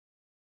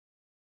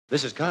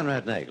This is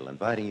Conrad Nagel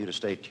inviting you to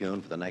stay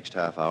tuned for the next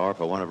half hour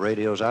for one of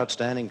radio's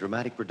outstanding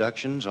dramatic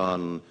productions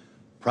on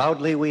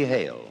Proudly We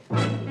Hail.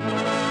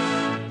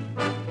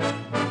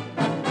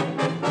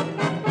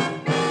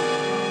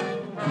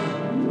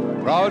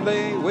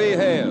 Proudly We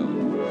Hail.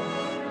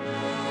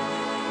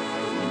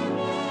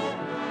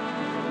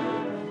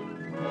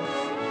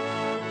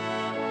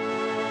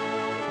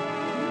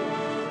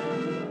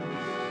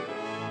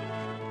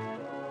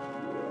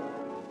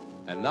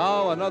 And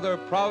now another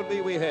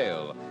Proudly We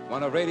Hail,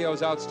 one of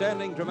radio's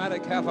outstanding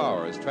dramatic half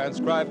hours,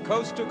 transcribed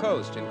coast to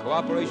coast in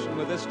cooperation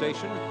with this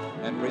station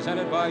and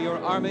presented by your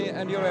Army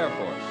and your Air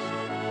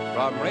Force.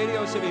 From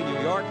Radio City, New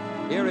York,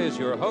 here is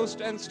your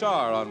host and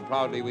star on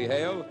Proudly We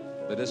Hail,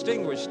 the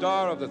distinguished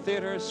star of the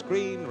theater,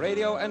 screen,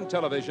 radio, and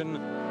television,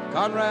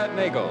 Conrad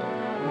Nagel.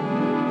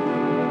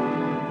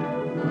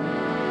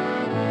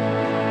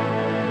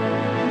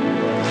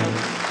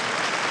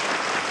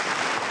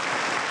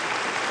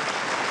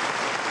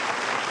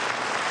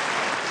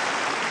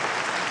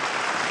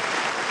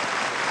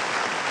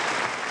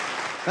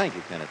 Thank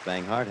you, Kenneth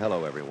Banghart.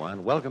 Hello,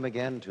 everyone. Welcome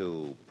again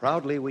to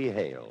Proudly We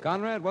Hail.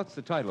 Conrad, what's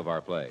the title of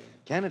our play?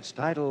 Ken, it's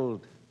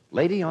titled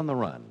Lady on the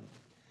Run.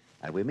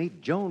 And we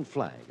meet Joan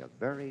Flagg, a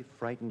very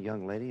frightened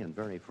young lady in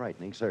very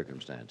frightening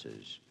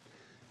circumstances.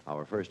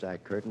 Our first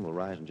act curtain will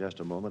rise in just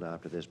a moment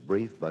after this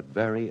brief but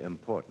very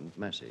important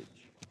message.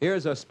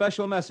 Here's a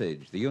special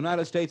message. The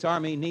United States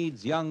Army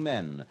needs young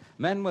men,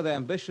 men with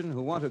ambition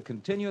who want to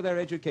continue their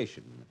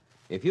education.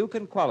 If you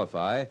can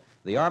qualify,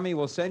 the Army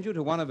will send you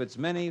to one of its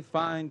many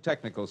fine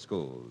technical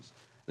schools.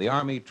 The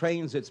Army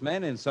trains its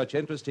men in such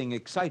interesting,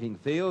 exciting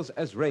fields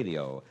as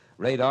radio,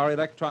 radar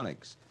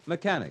electronics,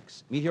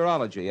 mechanics,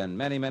 meteorology, and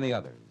many, many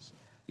others.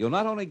 You'll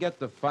not only get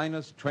the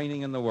finest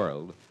training in the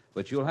world,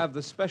 but you'll have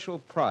the special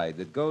pride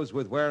that goes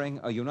with wearing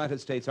a United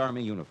States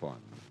Army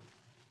uniform.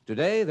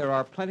 Today, there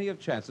are plenty of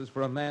chances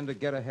for a man to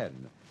get ahead,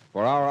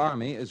 for our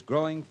Army is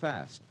growing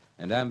fast,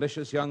 and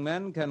ambitious young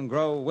men can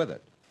grow with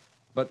it.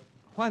 But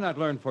why not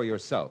learn for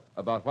yourself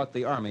about what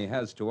the Army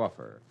has to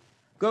offer?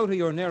 Go to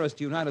your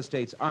nearest United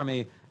States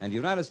Army and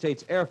United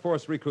States Air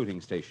Force recruiting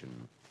station.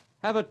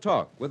 Have a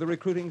talk with a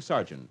recruiting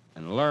sergeant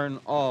and learn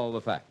all the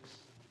facts.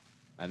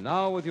 And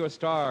now, with your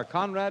star,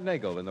 Conrad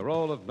Nagel, in the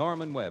role of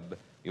Norman Webb,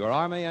 your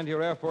Army and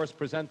your Air Force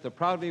present the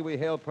Proudly We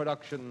Hail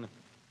production,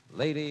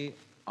 Lady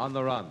on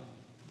the Run.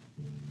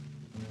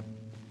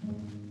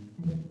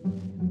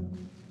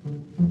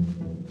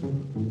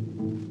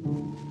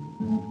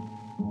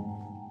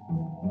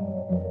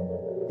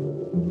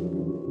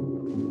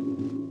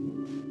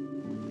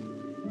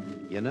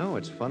 You know,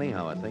 it's funny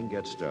how a thing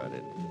gets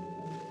started.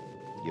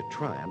 You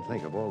try and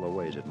think of all the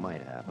ways it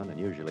might happen, and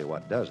usually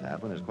what does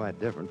happen is quite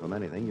different from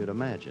anything you'd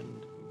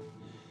imagined.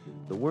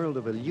 The world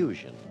of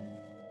illusion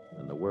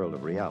and the world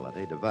of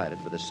reality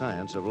divided by the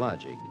science of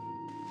logic.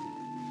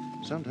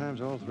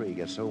 Sometimes all three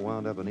get so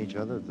wound up in each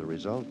other that the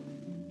result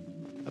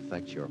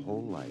affects your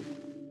whole life.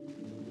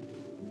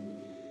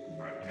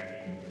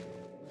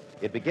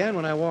 It began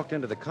when I walked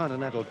into the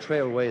Continental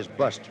Trailways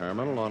bus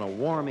terminal on a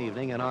warm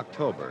evening in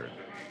October.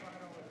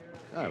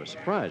 I was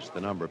surprised at the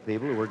number of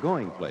people who were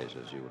going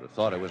places. You would have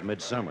thought it was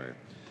midsummer.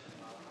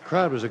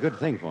 Crowd was a good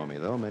thing for me,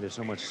 though. Made it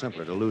so much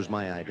simpler to lose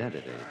my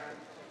identity.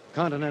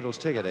 Continental's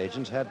ticket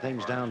agents had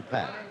things down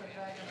pat.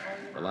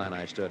 The line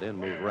I stood in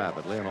moved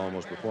rapidly, and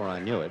almost before I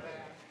knew it,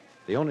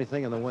 the only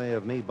thing in the way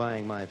of me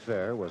buying my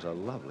fare was a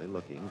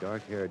lovely-looking,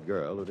 dark-haired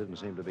girl who didn't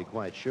seem to be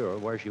quite sure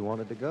where she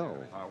wanted to go.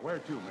 Where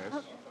to,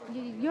 miss?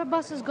 Your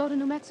buses go to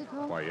New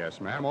Mexico? Why, yes,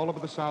 ma'am, all over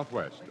the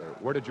Southwest.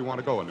 Where did you want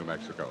to go in New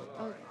Mexico?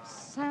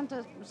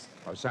 Santa...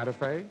 Santa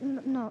Fe?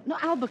 No,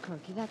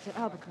 Albuquerque. That's it,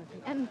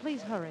 Albuquerque. And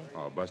please hurry.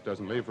 Oh, bus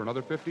doesn't leave for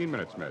another 15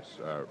 minutes, miss.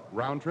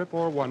 Round trip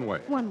or one way?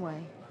 One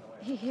way.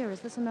 Here, is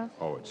this enough?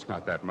 Oh, it's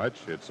not that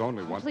much. It's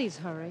only one... Please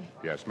hurry.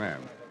 Yes,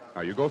 ma'am.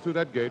 Now, you go through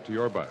that gate to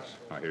your bus.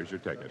 Now, here's your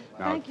ticket.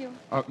 Now, thank you.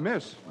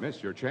 Miss,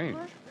 your change.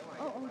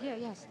 What?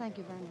 Yes, thank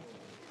you very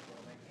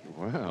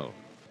much. Well,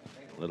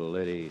 little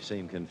lady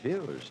seemed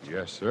confused.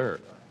 Yes, sir.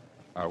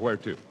 Where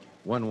to?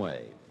 One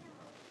way.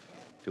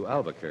 To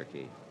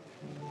Albuquerque.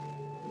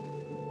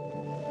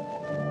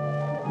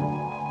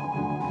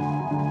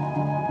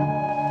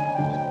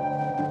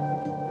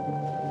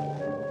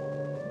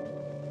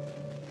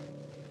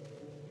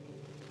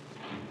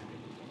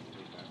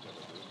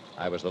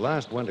 I was the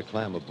last one to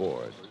climb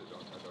aboard.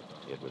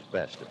 It was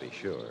best, to be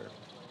sure.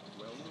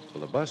 Well,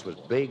 the bus was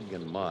big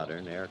and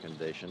modern,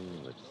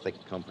 air-conditioned, with thick,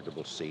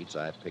 comfortable seats.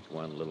 I picked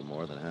one a little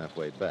more than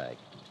halfway back.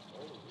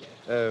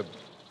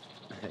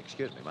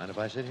 Excuse me, mind if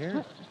I sit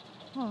here?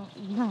 Oh,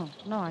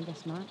 no, I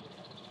guess not.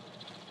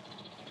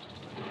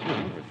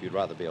 Well, if you'd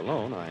rather be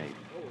alone, I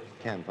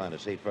can find a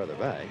seat further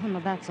back. Oh, no,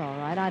 that's all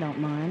right. I don't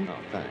mind. Oh,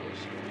 thanks.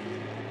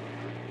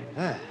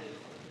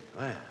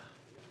 Well,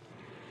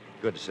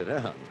 good to sit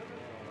down.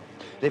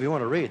 If you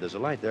want to read, there's a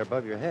light there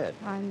above your head.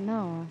 I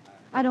know.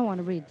 I don't want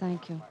to read,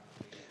 thank you.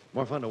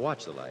 More fun to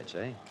watch the lights,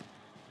 eh?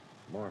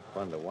 More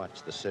fun to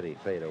watch the city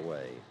fade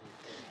away.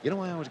 You know,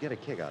 I always get a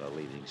kick out of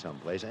leaving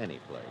someplace, any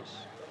place.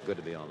 Good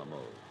to be on the move.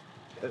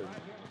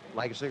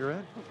 Like a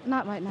cigarette?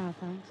 Not right now,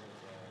 thanks.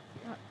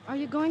 Are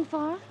you going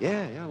far?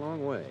 Yeah, a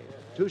long way.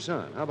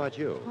 Tucson, how about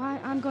you? Why,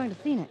 I'm going to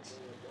Phoenix.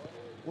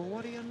 Well,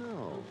 what do you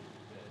know?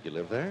 You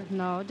live there?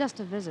 No, just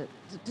to visit,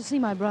 to see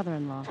my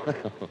brother-in-law.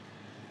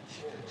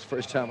 It's the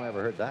first time I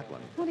ever heard that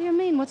one. What do you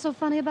mean? What's so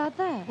funny about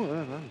that? Well,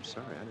 I'm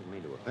sorry. I didn't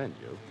mean to offend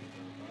you.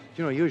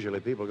 You know, usually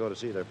people go to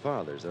see their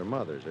fathers, their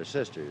mothers, their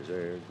sisters,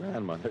 their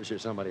grandmothers, or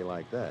somebody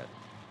like that.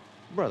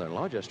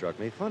 Brother-in-law just struck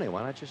me funny.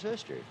 Why not your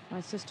sister?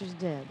 My sister's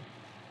dead.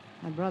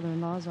 My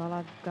brother-in-law is all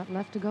I've got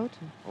left to go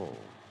to. Oh,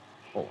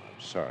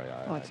 I'm sorry.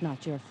 Oh, it's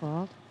not your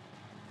fault.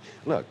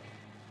 Look,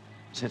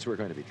 since we're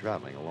going to be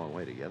traveling a long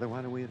way together,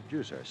 why don't we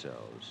introduce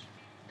ourselves?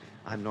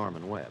 I'm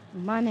Norman Webb.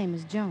 My name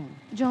is Joan.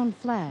 Joan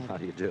Flagg. How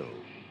do you do?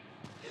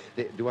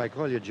 Do I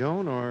call you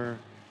Joan or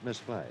Miss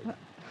Flagg?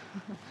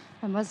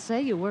 I must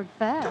say you work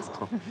fast.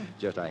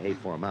 Just I hate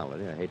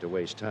formality. I hate to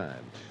waste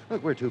time.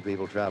 Look, we're two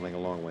people traveling a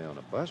long way on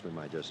a bus. We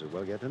might just as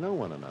well get to know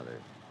one another.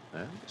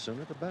 The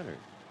sooner the better.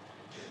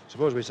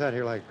 Suppose we sat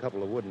here like a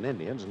couple of wooden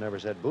Indians and never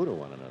said boo to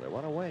one another.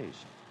 What a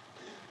waste.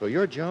 So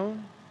you're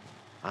Joan,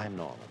 I'm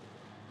Norman.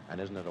 And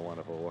isn't it a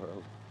wonderful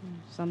world?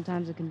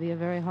 Sometimes it can be a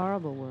very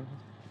horrible world.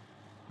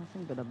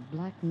 Nothing but a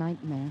black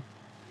nightmare.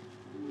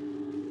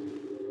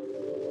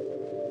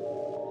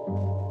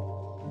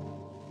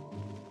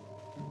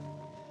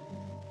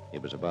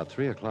 It was about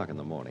 3 o'clock in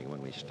the morning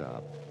when we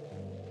stopped.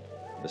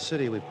 The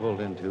city we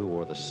pulled into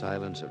wore the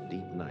silence of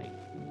deep night.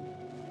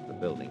 The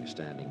buildings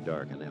standing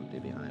dark and empty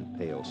behind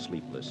pale,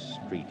 sleepless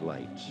street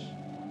lights.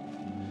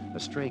 A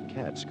stray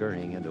cat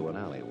scurrying into an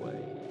alleyway.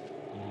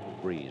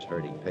 A breeze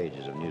herding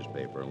pages of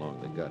newspaper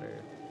along the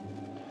gutter.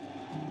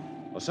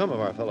 Well, some of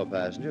our fellow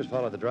passengers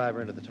followed the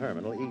driver into the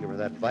terminal, eager for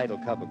that vital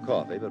cup of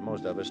coffee, but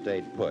most of us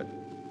stayed put.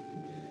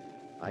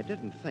 I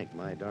didn't think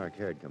my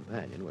dark-haired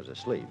companion was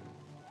asleep,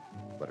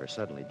 but her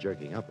suddenly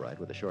jerking upright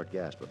with a short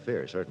gasp of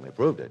fear certainly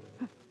proved it.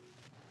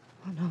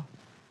 Oh, no.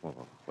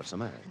 Well, what's the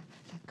matter?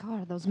 That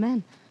car, those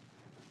men.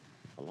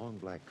 A long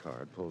black car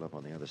had pulled up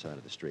on the other side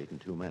of the street, and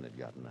two men had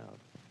gotten out.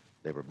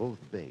 They were both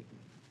big.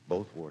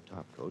 Both wore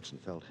topcoats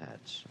and felt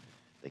hats.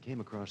 They came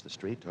across the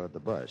street toward the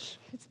bus.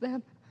 It's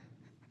them.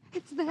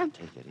 It's them.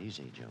 Take it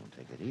easy, Joan.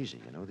 Take it easy.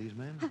 You know these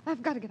men?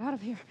 I've got to get out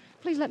of here.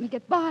 Please let me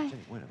get by. Say,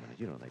 wait a minute.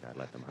 You don't think I'd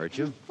let them hurt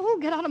you? Fool,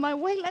 get out of my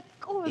way. Let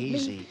go of me.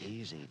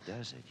 Easy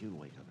does it. You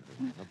wait till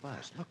they're on the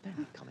bus. Look, they're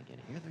not coming in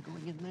here. They're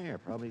going in there.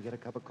 Probably get a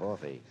cup of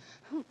coffee.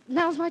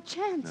 Now's my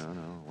chance. No.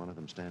 One of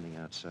them standing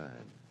outside.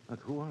 Look,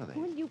 who are they?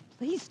 Will you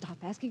please stop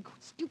asking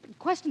stupid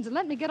questions and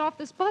let me get off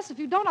this bus? If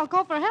you don't, I'll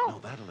call for help. No,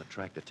 that'll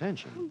attract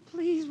attention. Oh,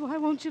 please, why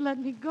won't you let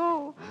me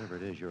go? Whatever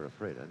it is you're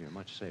afraid of, you're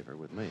much safer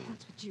with me.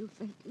 That's what you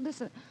think.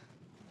 Listen.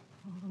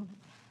 Oh,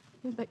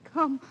 here they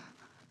come.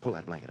 Pull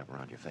that blanket up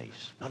around your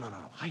face. No.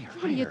 Higher.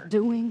 What are you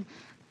doing?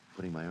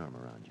 Putting my arm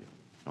around you.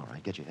 All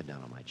right, get your head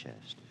down on my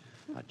chest.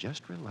 Now,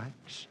 just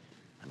relax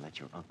and let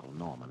your Uncle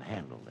Norman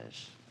handle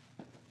this.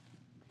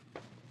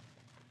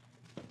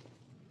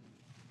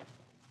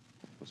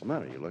 What's the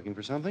matter? You looking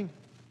for something?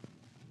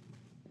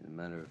 As a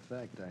matter of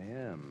fact, I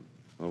am.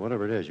 Well,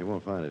 whatever it is, you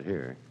won't find it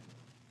here.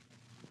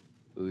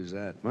 Who's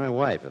that? My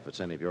wife, if it's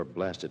any of your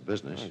blasted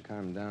business. Oh,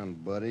 calm down,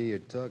 buddy. You're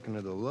talking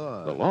to the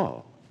law. The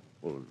law?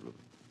 Well,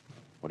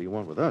 what do you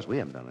want with us? We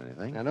haven't done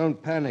anything. Now,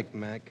 don't panic,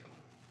 Mac.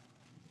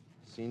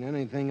 Seen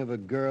anything of a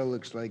girl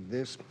looks like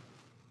this?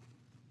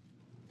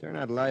 Turn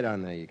that light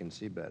on there. You can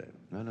see better.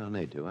 I don't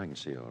need to. I can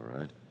see all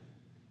right.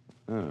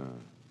 Oh.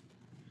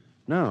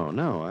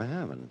 No, I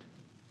haven't.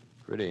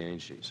 Pretty,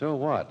 ain't she? So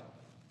what?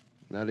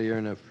 Not a year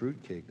enough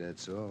fruitcake,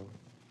 that's all.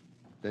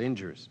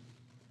 Dangerous.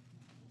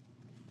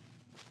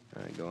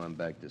 All right, go on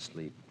back to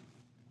sleep.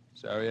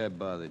 Sorry I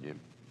bothered you.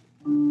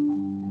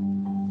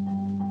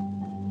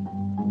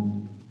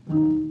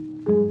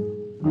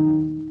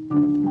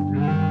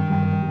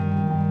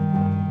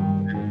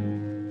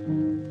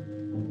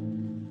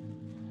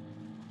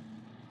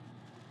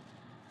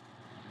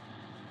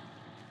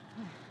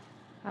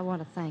 I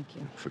want to thank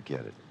you.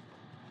 Forget it.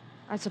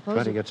 I suppose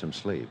Try to get some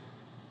sleep.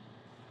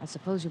 I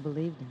suppose you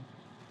believed him.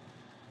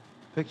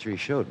 The picture he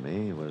showed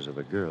me was of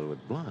a girl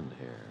with blonde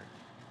hair.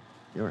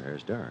 Your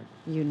hair's dark.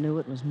 You knew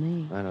it was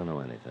me. I don't know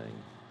anything.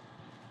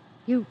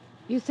 You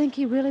think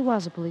he really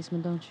was a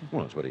policeman, don't you?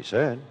 Well, that's what he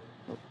said.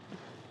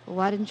 Well,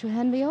 why didn't you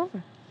hand me over?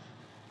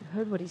 You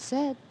heard what he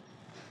said.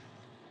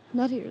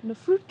 Nuttier than a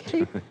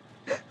fruitcake.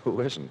 Who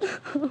isn't?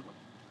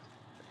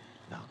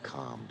 Now,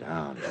 calm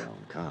down, Joan.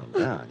 Calm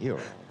down. You're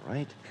all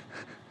right.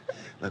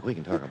 Look, we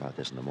can talk about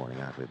this in the morning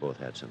after we both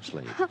had some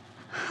sleep.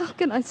 How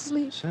can I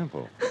sleep?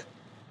 Simple.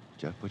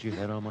 Just put your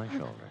head on my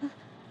shoulder.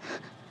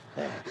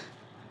 There.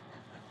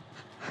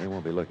 They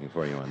won't be looking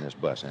for you on this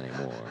bus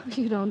anymore.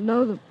 You don't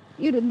know them.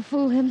 You didn't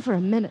fool him for a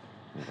minute.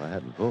 If I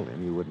hadn't pulled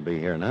him, you wouldn't be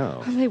here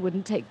now. They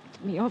wouldn't take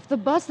me off the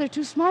bus. They're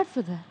too smart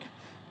for that.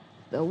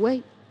 They'll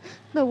wait.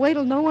 They'll wait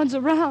till no one's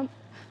around.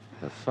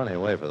 A funny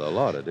way for the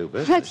law to do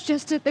business. That's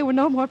just it. They were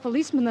no more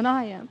policemen than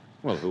I am.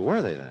 Well, who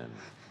were they then?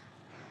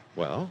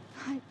 Well?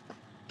 I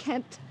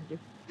can't tell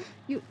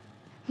you.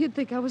 You'd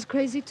think I was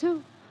crazy,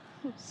 too.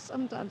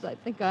 Sometimes I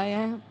think I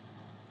am.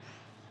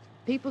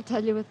 People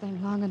tell you a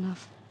thing long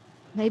enough.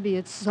 Maybe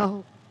it's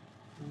so.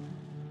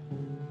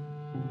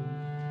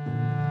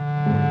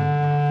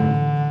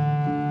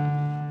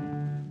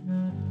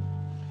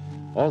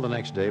 All the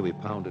next day, we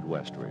pounded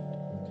westward.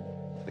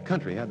 The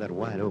country had that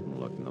wide open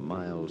look, and the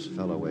miles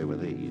fell away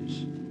with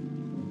ease.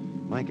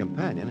 My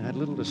companion had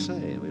little to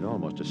say. We'd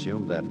almost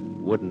assumed that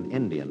wooden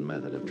Indian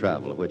method of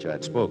travel of which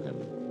I'd spoken.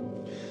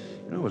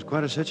 You know, it was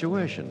quite a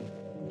situation.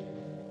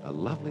 A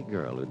lovely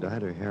girl who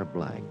dyed her hair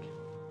black.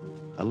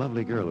 A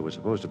lovely girl who was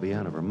supposed to be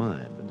out of her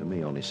mind, but to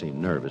me only seemed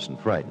nervous and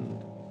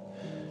frightened.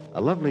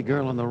 A lovely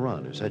girl on the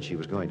run who said she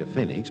was going to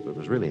Phoenix, but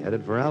was really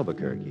headed for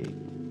Albuquerque.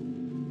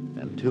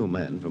 And two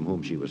men from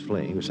whom she was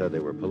fleeing who said they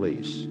were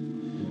police.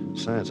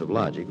 Science of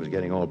logic was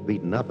getting all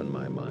beaten up in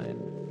my mind.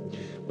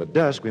 With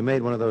dusk, we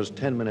made one of those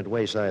 10-minute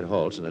wayside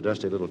halts in a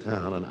dusty little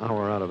town an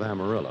hour out of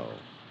Amarillo.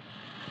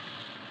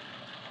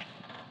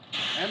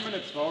 10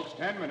 minutes, folks,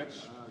 10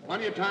 minutes.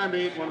 Plenty of time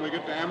to eat when we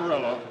get to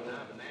Amarillo.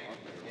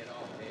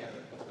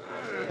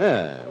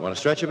 Yeah, want to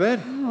stretch a bit?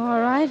 All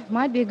right.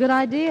 Might be a good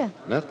idea.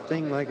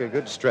 Nothing like a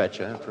good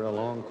stretch after a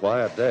long,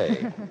 quiet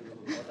day.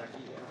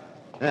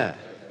 Yeah,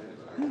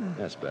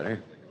 that's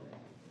better.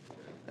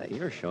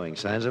 You're showing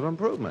signs of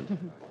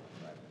improvement.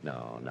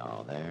 No,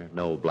 there are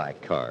no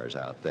black cars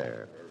out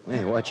there.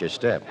 Hey, watch your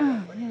step.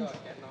 Oh, yes.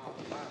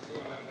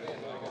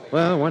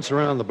 Well, once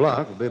around the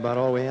block will be about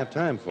all we have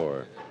time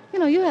for. You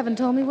know, you haven't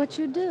told me what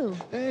you do.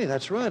 Hey,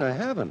 that's right, I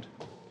haven't.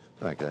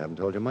 In fact, I haven't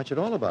told you much at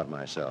all about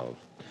myself.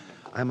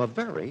 I'm a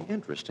very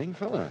interesting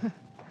fella.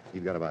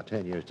 You've got about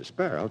 10 years to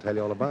spare. I'll tell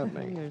you all about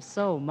me. You're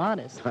so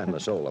modest. I'm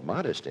the soul of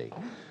modesty.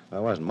 If I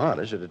wasn't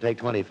modest, it'd take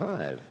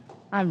 25.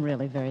 I'm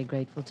really very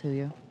grateful to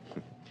you.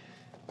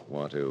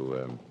 Want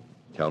to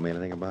tell me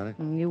anything about it?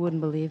 You wouldn't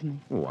believe me.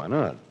 Why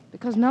not?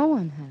 Because no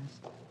one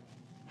has.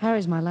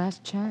 Harry's my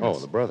last chance. Oh,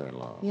 the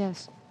brother-in-law.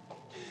 Yes.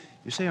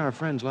 You say our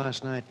friends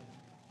last night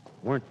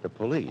weren't the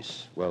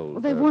police. Well,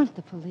 They weren't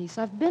the police.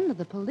 I've been to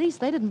the police.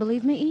 They didn't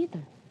believe me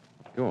either.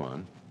 Go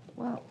on.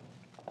 Well,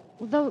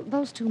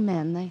 those two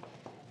men,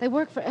 they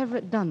work for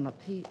Everett Dunlop.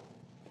 He's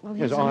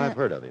Yes, I've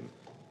heard of him.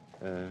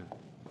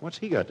 What's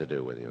he got to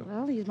do with you?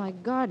 Well, he's my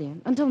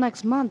guardian. Until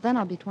next month, then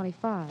I'll be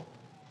 25.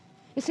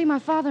 You see, my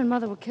father and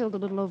mother were killed a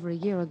little over a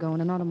year ago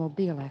in an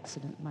automobile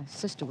accident. My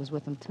sister was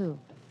with them, too.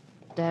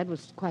 Dad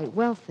was quite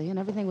wealthy, and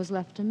everything was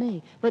left to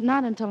me. But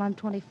not until I'm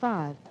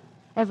 25.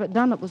 Everett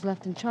Dunlop was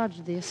left in charge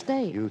of the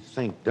estate. You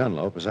think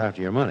Dunlop is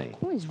after your money?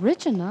 Well, he's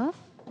rich enough.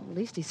 At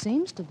least he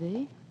seems to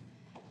be.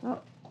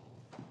 Well,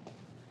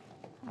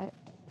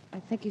 I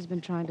think he's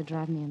been trying to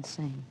drive me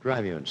insane.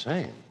 Drive you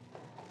insane?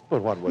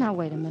 But what would... Now,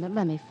 wait a minute.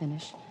 Let me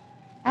finish.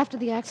 After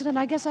the accident,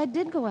 I guess I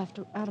did go out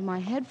of my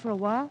head for a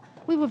while.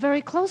 We were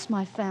very close,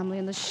 my family,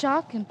 and the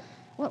shock, and,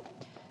 well,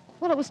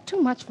 it was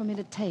too much for me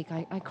to take.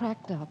 I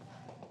cracked up.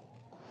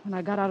 When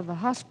I got out of the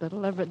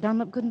hospital, Everett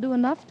Dunlop couldn't do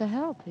enough to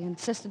help. He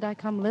insisted I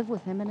come live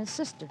with him and his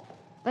sister.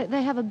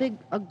 They have a big,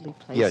 ugly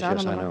place. Yes, I I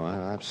don't know.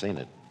 I've seen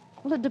it.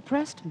 Well, it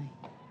depressed me.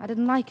 I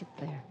didn't like it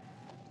there.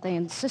 They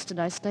insisted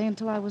I stay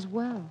until I was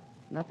well.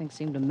 Nothing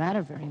seemed to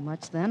matter very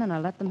much then, and I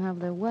let them have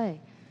their way.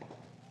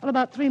 Well,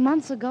 about 3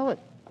 months ago,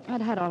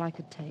 I'd had all I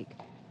could take.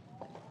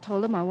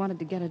 Told them I wanted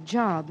to get a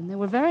job, and they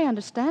were very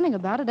understanding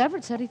about it.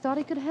 Everett said he thought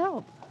he could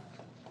help.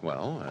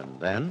 Well, and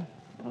then?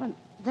 Well, and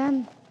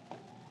then,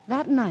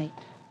 that night,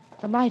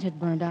 the light had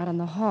burned out in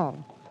the hall.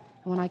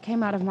 And when I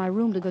came out of my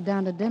room to go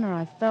down to dinner,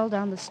 I fell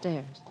down the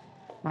stairs.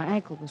 My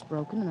ankle was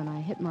broken, and then I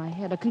hit my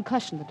head. A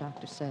concussion, the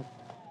doctor said.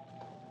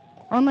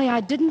 Only I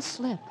didn't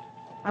slip.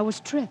 I was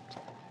tripped.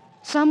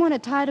 Someone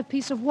had tied a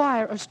piece of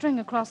wire or string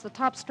across the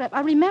top strap.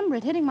 I remember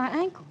it hitting my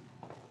ankle.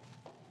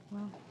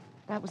 Well,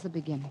 that was the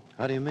beginning.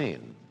 How do you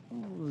mean?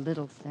 Oh,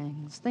 little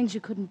things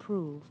you couldn't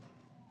prove.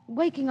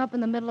 Waking up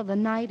in the middle of the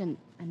night and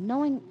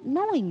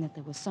knowing that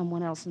there was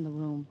someone else in the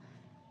room.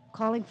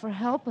 Calling for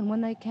help, and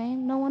when they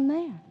came, no one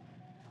there.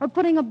 Or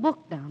putting a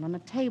book down on a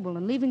table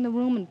and leaving the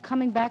room and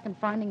coming back and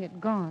finding it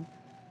gone.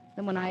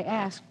 Then when I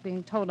asked,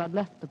 being told I'd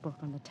left the book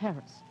on the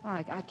terrace.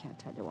 I can't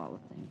tell you all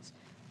the things.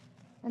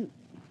 And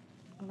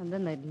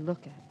then they'd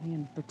look at me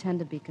and pretend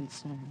to be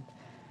concerned.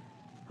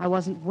 I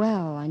wasn't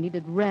well. I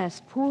needed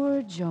rest.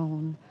 Poor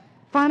Joan.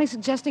 Finally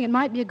suggesting it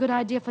might be a good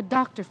idea if a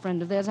doctor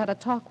friend of theirs had a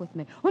talk with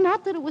me. Well,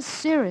 not that it was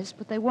serious,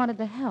 but they wanted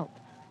to help.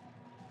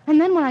 And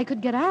then when I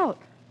could get out,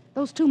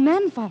 those two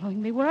men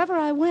following me wherever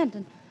I went,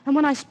 and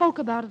when I spoke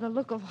about it, a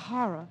look of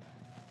horror.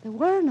 There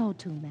were no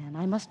two men.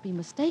 I must be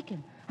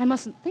mistaken. I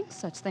mustn't think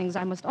such things.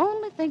 I must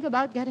only think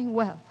about getting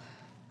well.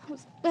 I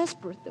was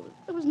desperate.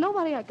 There was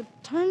nobody I could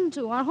turn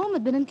to. Our home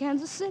had been in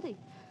Kansas City.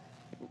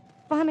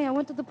 Finally, I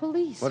went to the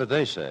police. What did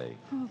they say?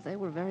 Oh, they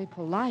were very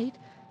polite.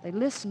 They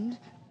listened.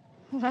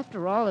 Well,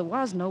 after all, there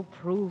was no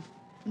proof.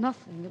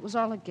 Nothing. It was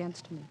all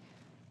against me.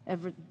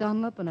 Everett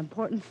Dunlop, an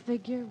important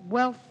figure,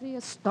 wealthy,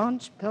 a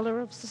staunch pillar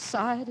of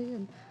society,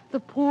 and the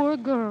poor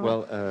girl.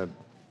 Well,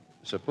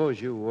 suppose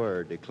you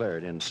were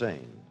declared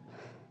insane.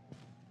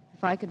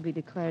 If I could be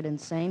declared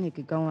insane, he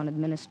could go on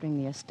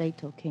administering the estate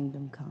till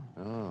kingdom come.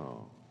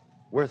 Oh.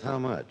 Worth how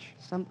much?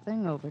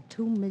 Something over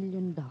 $2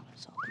 million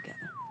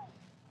altogether.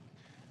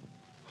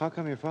 How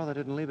come your father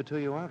didn't leave it to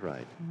you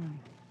outright?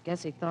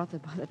 Guess he thought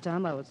that by the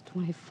time I was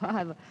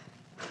 25,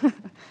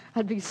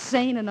 I'd be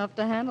sane enough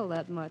to handle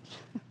that much.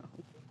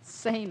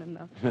 Sane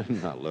enough.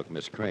 Now, look,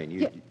 Miss Crane,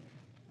 You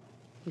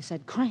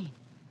said Crane.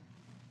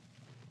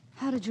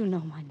 How did you know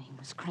my name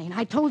was Crane?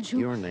 I told you.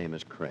 Your name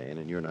is Crane,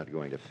 and you're not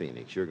going to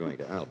Phoenix. You're going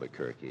to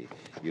Albuquerque.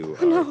 You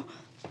are... No.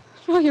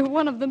 No, you're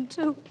one of them,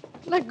 too.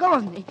 Let go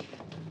of me.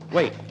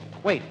 Wait.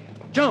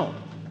 Joan!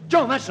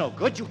 Joan, that's no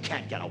good. You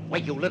can't get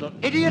away, you little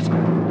idiot!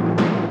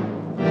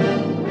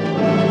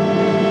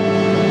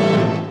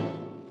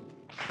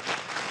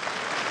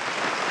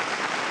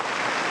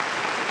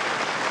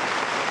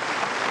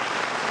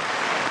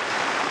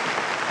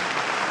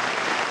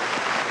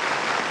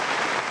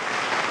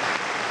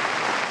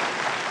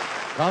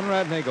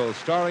 Conrad Nagel,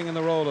 starring in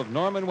the role of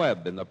Norman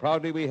Webb in the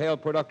Proudly We Hail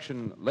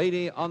production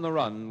Lady on the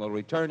Run, will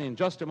return in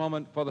just a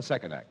moment for the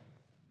second act.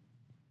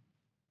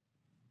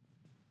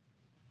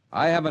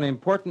 I have an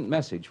important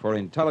message for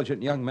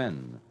intelligent young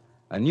men.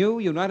 A new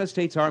United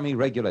States Army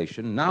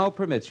regulation now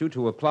permits you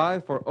to apply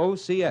for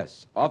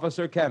OCS,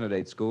 Officer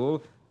Candidate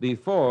School,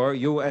 before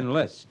you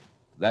enlist.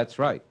 That's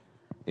right.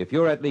 If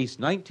you're at least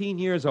 19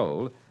 years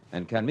old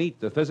and can meet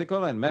the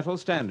physical and mental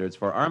standards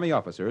for Army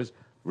officers,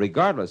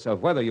 regardless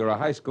of whether you're a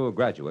high school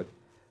graduate,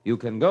 you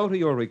can go to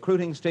your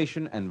recruiting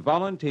station and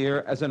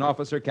volunteer as an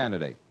officer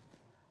candidate.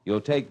 You'll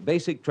take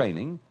basic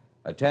training,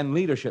 attend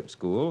leadership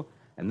school,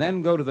 and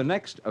then go to the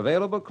next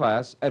available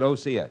class at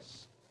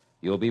OCS.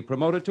 You'll be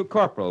promoted to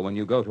corporal when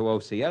you go to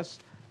OCS,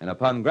 and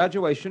upon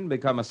graduation,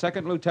 become a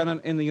second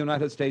lieutenant in the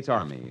United States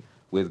Army,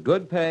 with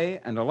good pay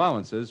and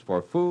allowances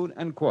for food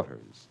and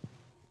quarters.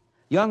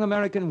 Young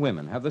American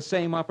women have the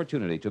same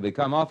opportunity to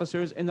become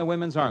officers in the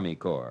Women's Army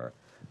Corps.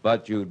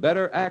 But you'd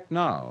better act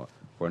now,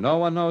 for no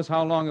one knows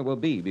how long it will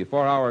be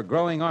before our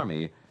growing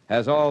Army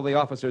has all the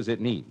officers it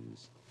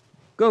needs.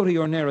 Go to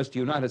your nearest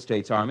United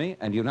States Army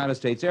and United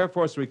States Air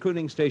Force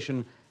recruiting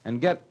station and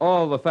get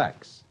all the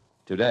facts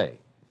today.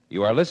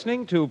 You are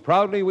listening to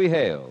Proudly We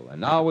Hail, and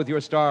now with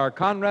your star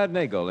Conrad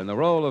Nagel in the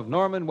role of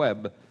Norman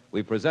Webb,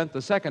 we present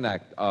the second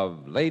act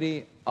of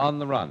Lady on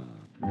the Run.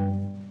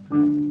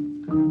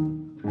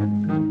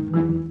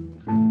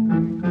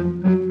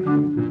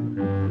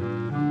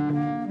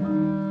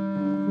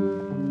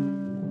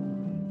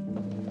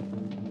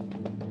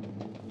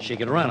 She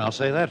can run, I'll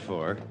say that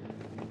for her.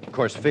 Of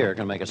course, fear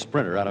can make a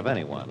sprinter out of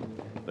anyone.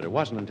 But it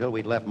wasn't until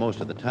we'd left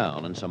most of the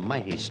town and some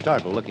mighty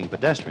startled-looking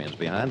pedestrians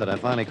behind that I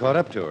finally caught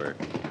up to her.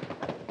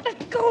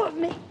 Let go of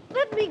me.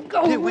 Let me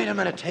go. Hey, wait a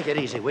minute. Take it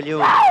easy, will you?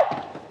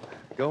 No!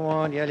 Go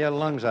on, yell your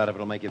lungs out if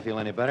it'll make you feel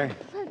any better.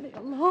 Let me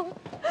alone.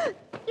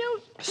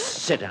 You...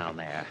 Sit down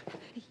there.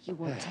 You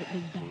won't take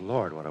me back.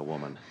 Lord, what a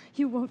woman.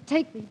 You won't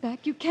take me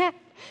back. You can't.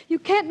 You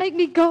can't make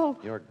me go.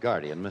 Your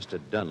guardian, Mr.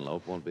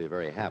 Dunlop, won't be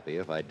very happy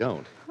if I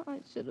don't. I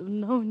should have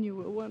known you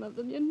were one of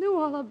them. You knew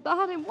all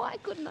about him. Why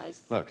couldn't I...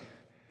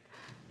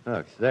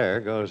 Look, there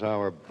goes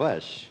our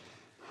bus.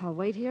 I'll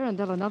wait here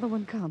until another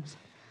one comes.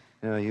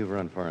 No, you've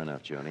run far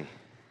enough, Joni.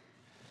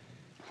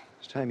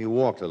 It's time you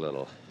walked a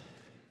little.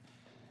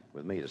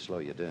 With me to slow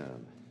you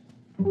down.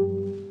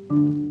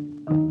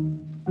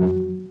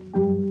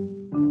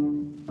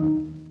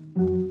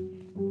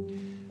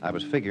 I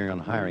was figuring on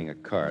hiring a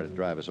car to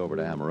drive us over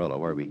to Amarillo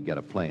where we could get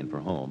a plane for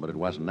home, but it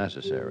wasn't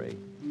necessary.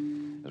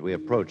 As we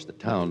approached the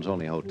town's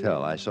only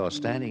hotel, I saw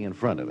standing in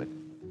front of it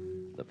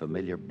the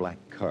familiar black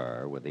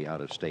car with the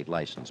out-of-state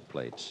license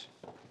plates.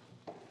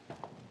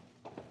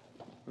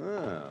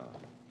 Oh,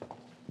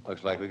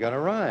 looks like we got a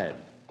ride.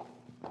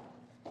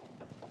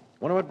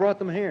 Wonder what brought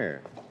them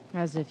here.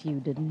 As if you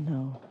didn't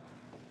know.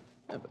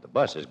 Yeah, but the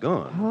bus is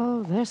gone.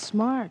 Oh, they're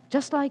smart.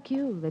 Just like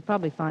you. They'd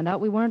probably find out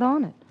we weren't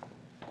on it.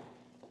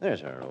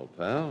 There's our old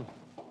pal.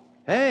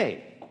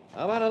 Hey,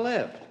 how about a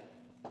lift?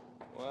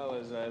 Well,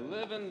 as I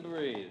live and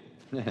breathe.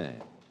 How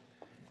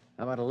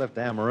about a lift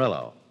to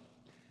Amarillo?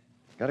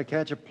 Got to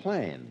catch a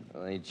plane.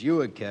 Well, ain't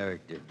you a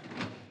character?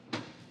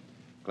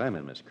 Climb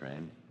in, Miss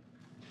Crane.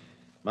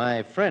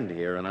 My friend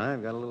here and I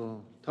have got a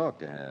little talk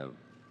to have.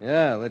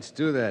 Yeah, let's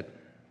do that.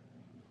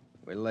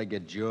 Wait till I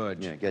get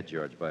George. Yeah, get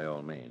George by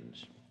all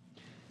means.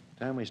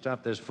 Time we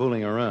stop this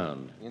fooling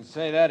around. You can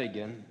say that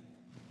again.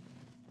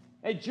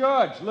 Hey,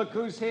 George, look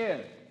who's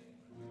here.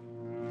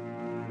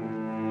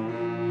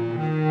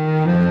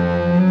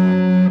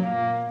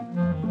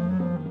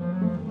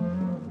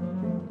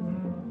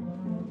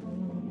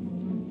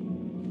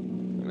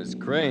 Miss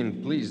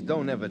Crane, please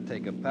don't ever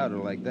take a powder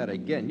like that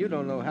again. You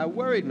don't know how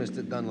worried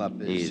Mr. Dunlop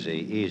is.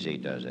 Easy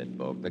does it,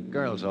 Boke. The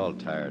girl's all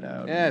tired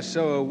out. Yeah,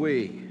 so are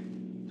we.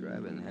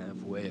 Driving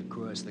halfway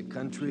across the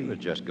country. She was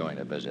just going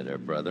to visit her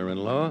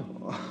brother-in-law.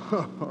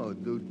 Oh,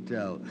 do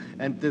tell.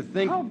 And to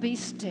think... Oh, be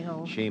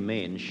still. She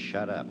means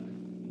shut up.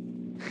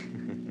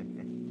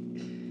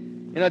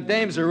 You know,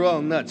 dames are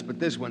all nuts, but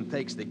this one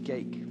takes the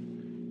cake.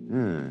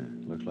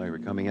 Looks like we're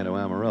coming into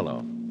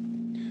Amarillo.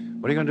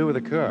 What are you going to do with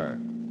the car?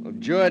 Well,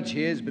 George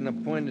here's been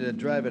appointed to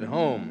drive it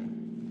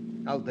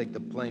home. I'll take the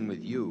plane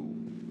with you.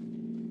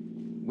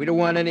 We don't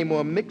want any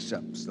more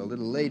mix-ups. The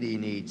little lady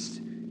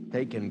needs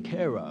taken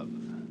care of.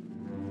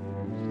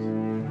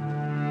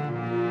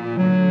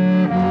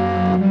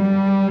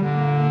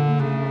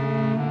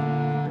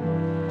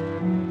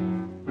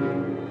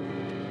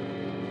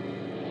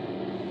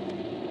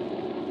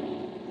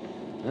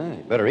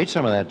 Better eat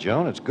some of that,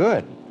 Joan. It's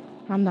good.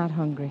 I'm not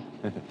hungry.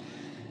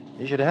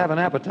 You should have an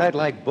appetite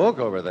like Book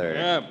over there.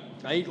 Yeah,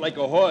 I eat like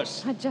a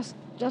horse. I'd just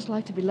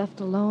like to be left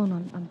alone.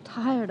 I'm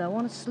tired. I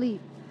want to sleep.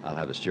 I'll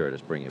have the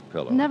stewardess bring you a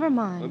pillow. Never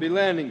mind. We'll be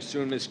landing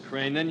soon, Miss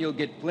Crane. Then you'll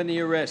get plenty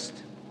of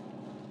rest.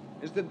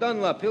 Mr.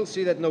 Dunlop, he'll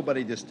see that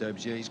nobody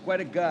disturbs you. He's quite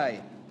a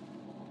guy.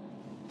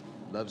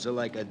 Loves her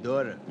like a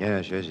daughter.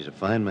 Yes, he's a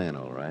fine man,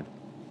 all right.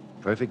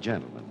 Perfect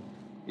gentleman.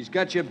 He's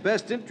got your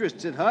best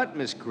interests at heart,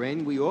 Miss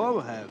Crane. We all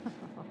have.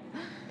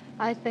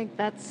 I think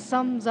that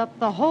sums up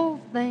the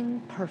whole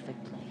thing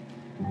perfectly.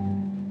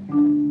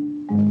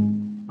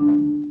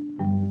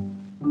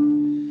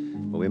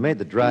 Well, we made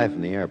the drive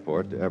from the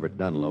airport to Everett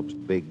Dunlop's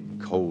big,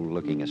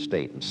 cold-looking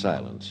estate in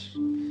silence.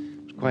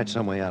 It was quite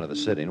some way out of the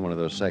city in one of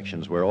those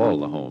sections where all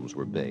the homes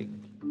were big.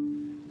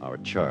 Our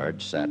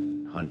charge sat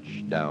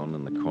hunched down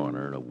in the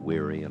corner, a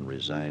weary and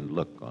resigned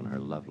look on her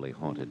lovely,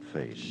 haunted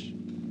face.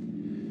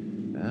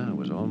 Well, it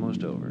was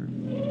almost over.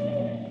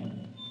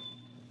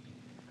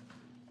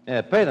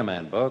 Yeah, pay the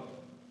man, Boak.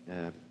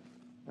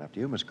 After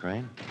you, Miss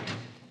Crane.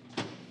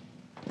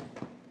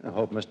 I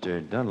hope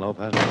Mr. Dunlop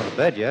hasn't gone to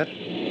bed yet.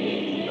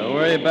 Don't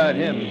worry about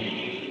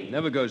him.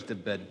 Never goes to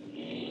bed.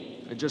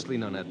 Just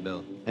lean on that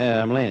bell.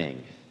 Yeah, I'm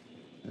leaning.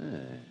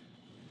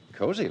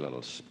 Cozy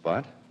little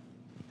spot.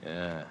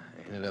 Yeah,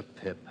 ain't it a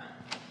pip?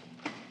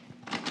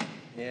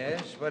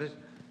 Yes, what is...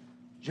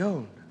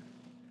 Joan.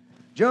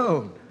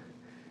 Joan.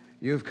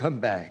 You've come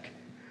back.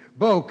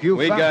 Boak, you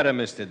We got him,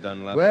 Mr.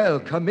 Dunlop. Well,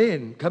 come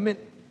in. Come in.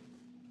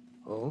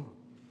 Oh?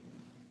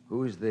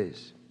 Who is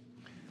this?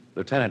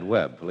 Lieutenant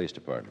Webb, Police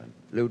Department.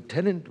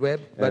 Lieutenant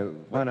Webb, but...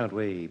 Why don't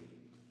we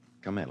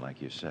come in,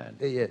 like you said?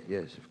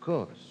 Yes, of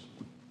course.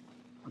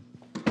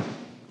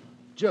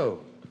 Joan,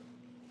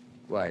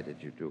 why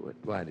did you do it?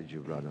 Why did you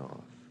run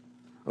off?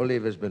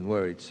 Oliva's been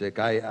worried sick.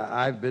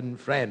 I've been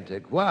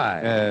frantic.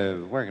 Why?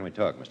 Where can we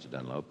talk, Mr.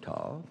 Dunlop?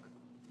 Talk?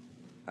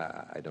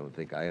 I don't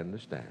think I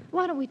understand.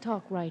 Why don't we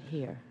talk right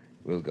here?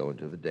 We'll go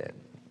into the den.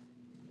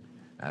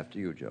 After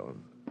you,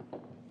 Joan.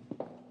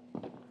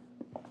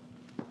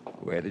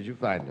 Where did you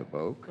find her,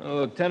 Boak? Oh,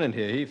 Lieutenant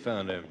here, he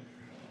found her.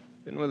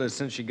 Been with her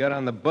since she got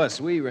on the bus.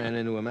 We ran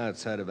into him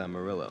outside of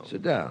Amarillo.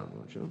 Sit down,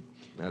 won't you?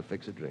 I'll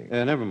fix a drink.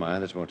 Never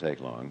mind. This won't take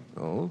long.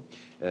 Oh?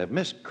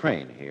 Miss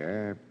Crane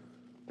here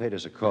paid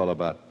us a call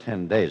about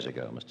 10 days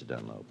ago, Mr.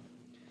 Dunlop.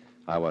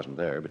 I wasn't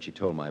there, but she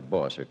told my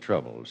boss her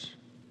troubles.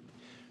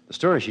 The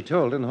story she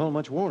told didn't hold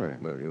much water.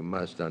 Well, you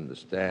must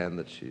understand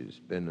that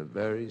she's been a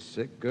very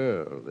sick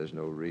girl. There's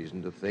no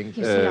reason to think...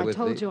 You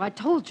see, I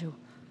told you.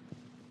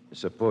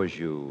 Suppose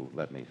you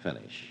let me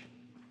finish.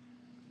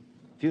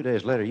 A few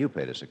days later, you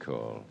paid us a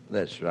call.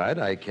 That's right.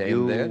 I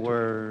came there You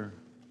were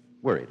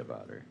worried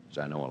about her,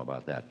 so I know all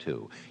about that,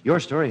 too. Your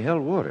story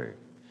held water.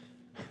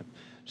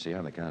 See,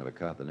 I'm the kind of a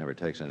cop that never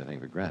takes anything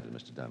for granted,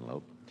 Mr.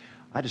 Dunlop.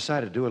 I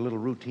decided to do a little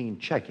routine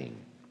checking.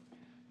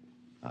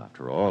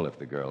 After all, if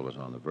the girl was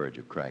on the verge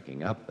of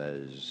cracking up,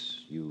 as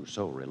you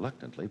so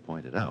reluctantly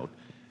pointed out,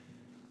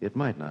 it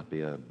might not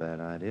be a bad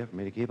idea for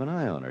me to keep an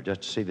eye on her,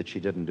 just to see that she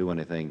didn't do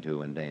anything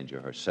to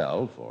endanger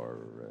herself or,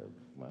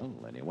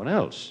 anyone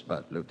else.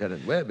 But,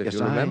 Lieutenant Webb, if Yes,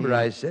 you remember,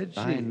 I said she...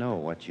 I know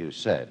what you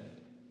said.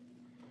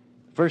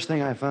 First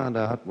thing I found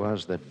out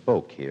was that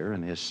Boak here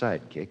and his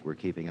sidekick were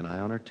keeping an eye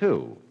on her,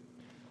 too.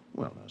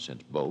 Well, now,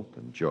 since Boak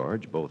and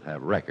George both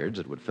have records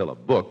that would fill a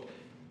book,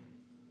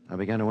 I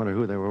began to wonder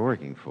who they were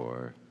working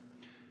for.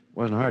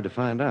 Wasn't hard to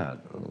find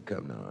out. Oh,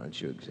 come now, aren't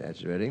you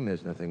exaggerating?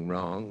 There's nothing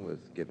wrong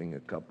with giving a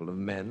couple of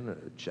men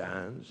a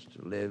chance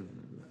to live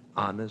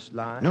honest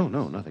lives. No,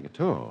 nothing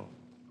at all.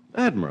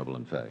 Admirable,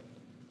 in fact.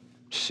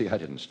 See, I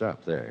didn't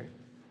stop there.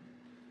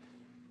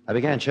 I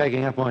began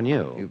checking up on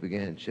you. You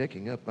began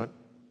checking up on...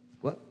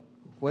 What?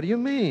 What do you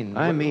mean?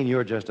 I mean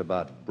you're just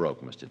about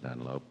broke, Mr.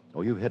 Dunlop.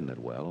 Oh, you've hidden it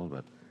well,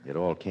 but it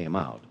all came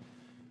out.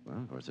 Well,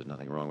 of course, there's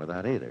nothing wrong with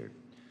that either.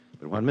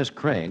 But when Miss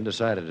Crane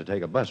decided to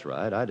take a bus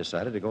ride, I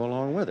decided to go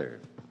along with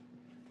her.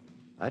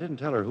 I didn't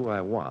tell her who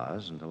I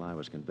was until I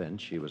was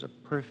convinced she was a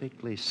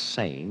perfectly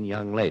sane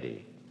young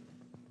lady,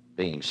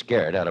 being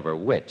scared out of her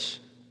wits.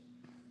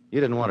 You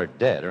didn't want her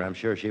dead, or I'm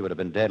sure she would have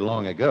been dead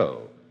long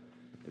ago.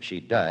 If she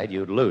died,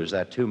 you'd lose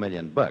that $2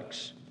 million.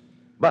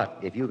 But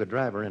if you could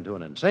drive her into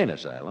an insane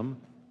asylum,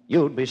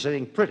 you'd be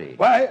sitting pretty.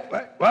 Why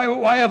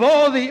of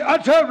all the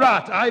utter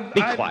rot,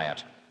 Be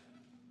quiet.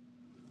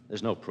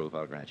 There's no proof,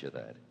 I'll grant you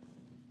that.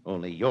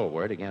 Only your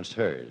word against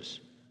hers.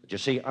 But you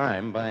see,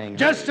 I'm buying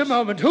Just hers. a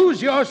moment. Who's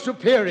your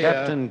superior?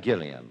 Captain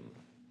Gillian.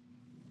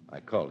 I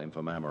called him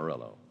from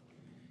Amarillo.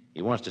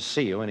 He wants to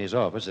see you in his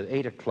office at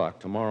 8 o'clock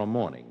tomorrow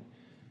morning.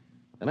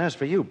 And as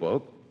for you,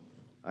 Boak,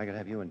 I could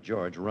have you and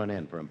George run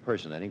in for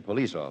impersonating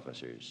police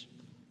officers.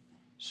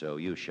 So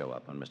you show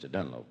up when Mr.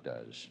 Dunlop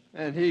does.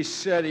 And he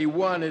said he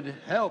wanted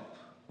help.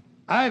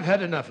 I've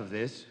had enough of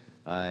this.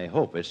 I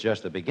hope it's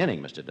just the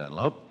beginning, Mr.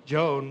 Dunlop.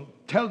 Joan,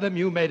 tell them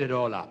you made it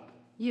all up.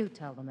 You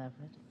tell them,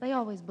 Everett. They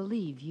always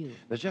believe you.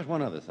 There's just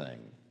one other thing.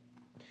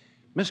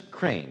 Miss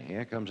Crane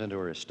here comes into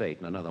her estate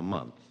in another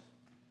month.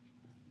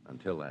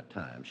 Until that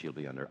time, she'll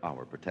be under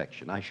our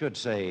protection. I should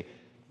say,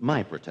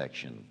 my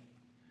protection.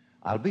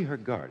 I'll be her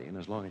guardian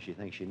as long as she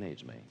thinks she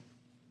needs me.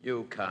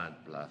 You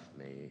can't bluff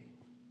me.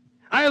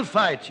 I'll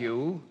fight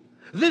you.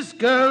 This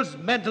girl's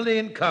mentally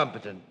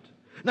incompetent.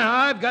 Now,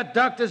 I've got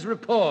doctor's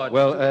reports.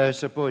 Well,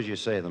 suppose you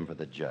say them for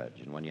the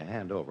judge, and when you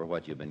hand over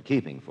what you've been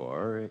keeping for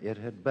her, it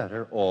had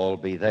better all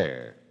be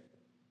there.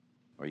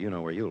 Or you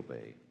know where you'll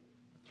be.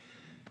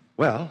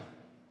 Well,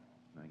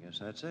 I guess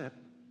that's it.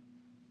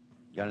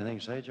 Got anything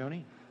to say,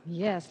 Joni?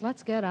 Yes,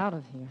 let's get out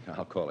of here.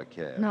 I'll call a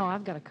cab. No,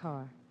 I've got a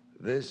car.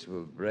 This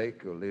will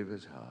break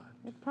Oliva's heart.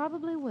 It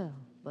probably will,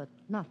 but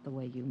not the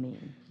way you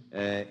mean.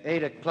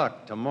 8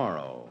 o'clock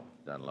tomorrow,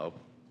 Dunlop.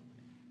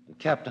 And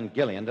Captain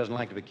Gillian doesn't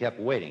like to be kept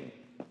waiting.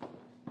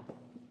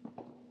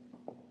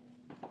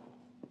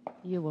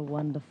 You were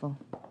wonderful.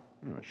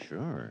 Oh,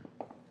 sure.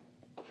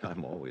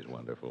 I'm always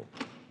wonderful.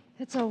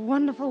 It's a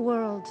wonderful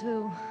world,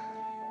 too.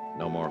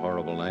 No more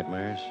horrible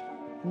nightmares?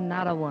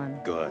 Not a one.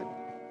 Good.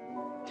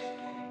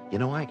 You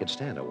know, I could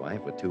stand a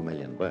wife with $2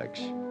 million,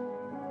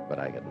 but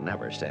I could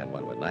never stand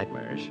one with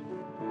nightmares.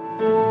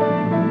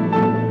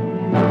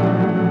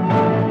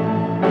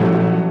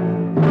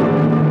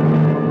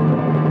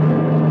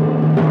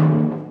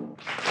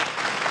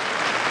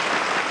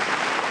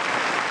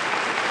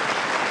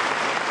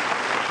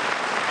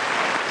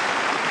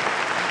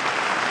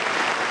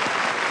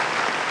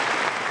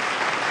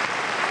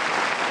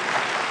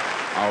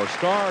 Our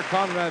star,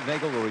 Conrad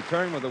Nagel, will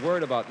return with a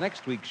word about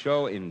next week's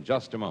show in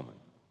just a moment.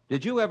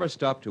 Did you ever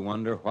stop to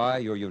wonder why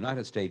your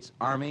United States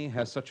Army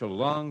has such a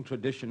long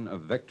tradition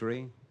of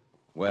victory?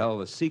 Well,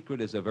 the secret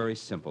is a very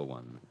simple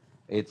one.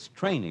 It's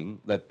training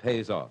that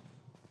pays off.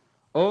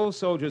 Old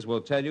soldiers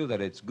will tell you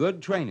that it's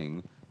good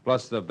training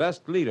plus the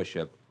best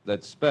leadership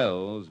that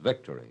spells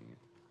victory.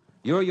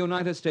 Your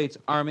United States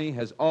Army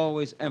has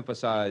always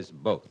emphasized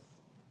both.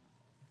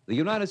 The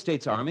United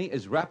States Army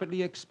is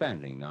rapidly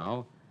expanding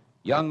now.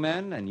 Young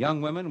men and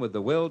young women with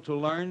the will to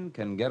learn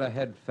can get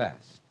ahead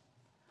fast.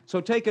 So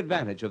take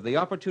advantage of the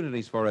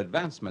opportunities for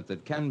advancement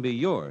that can be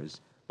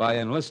yours by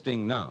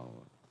enlisting now.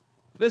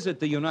 Visit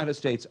the United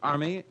States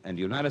Army and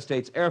United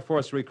States Air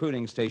Force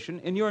recruiting station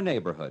in your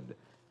neighborhood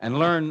and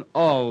learn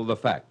all the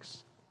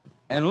facts.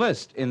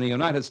 Enlist in the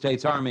United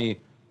States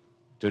Army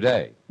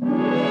today.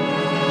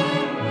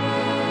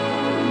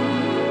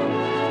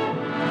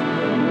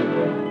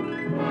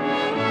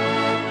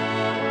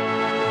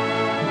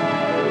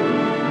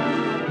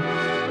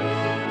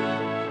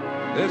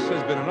 This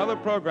has been another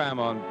program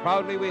on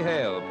Proudly We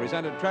Hail,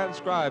 presented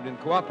transcribed in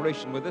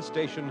cooperation with this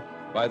station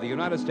by the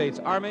United States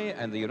Army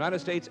and the United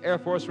States Air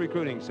Force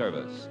Recruiting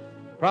Service.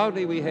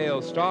 Proudly We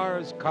Hail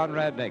stars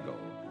Conrad Nagel.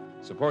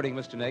 Supporting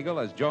Mr. Nagel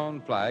as Joan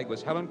Flagg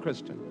was Helen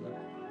Christen.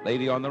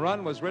 Lady on the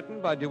Run was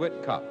written by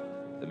DeWitt Kopp.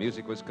 The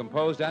music was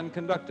composed and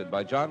conducted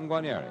by John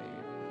Guarnieri.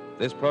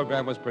 This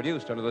program was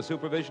produced under the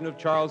supervision of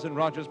Charles and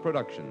Rogers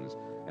Productions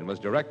and was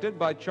directed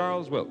by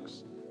Charles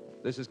Wilkes.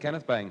 This is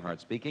Kenneth Banghart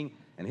speaking,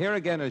 and here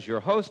again is your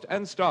host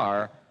and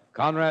star,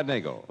 Conrad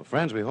Nagel. Well,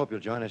 friends, we hope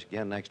you'll join us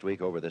again next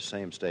week over this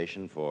same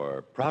station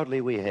for Proudly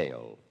We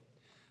Hail.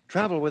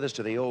 Travel with us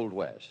to the Old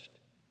West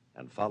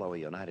and follow a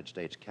United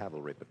States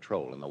cavalry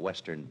patrol in the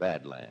western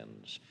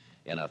Badlands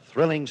in a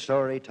thrilling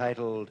story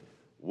titled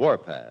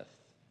Warpath.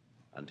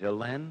 Until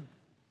then,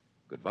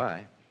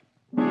 goodbye.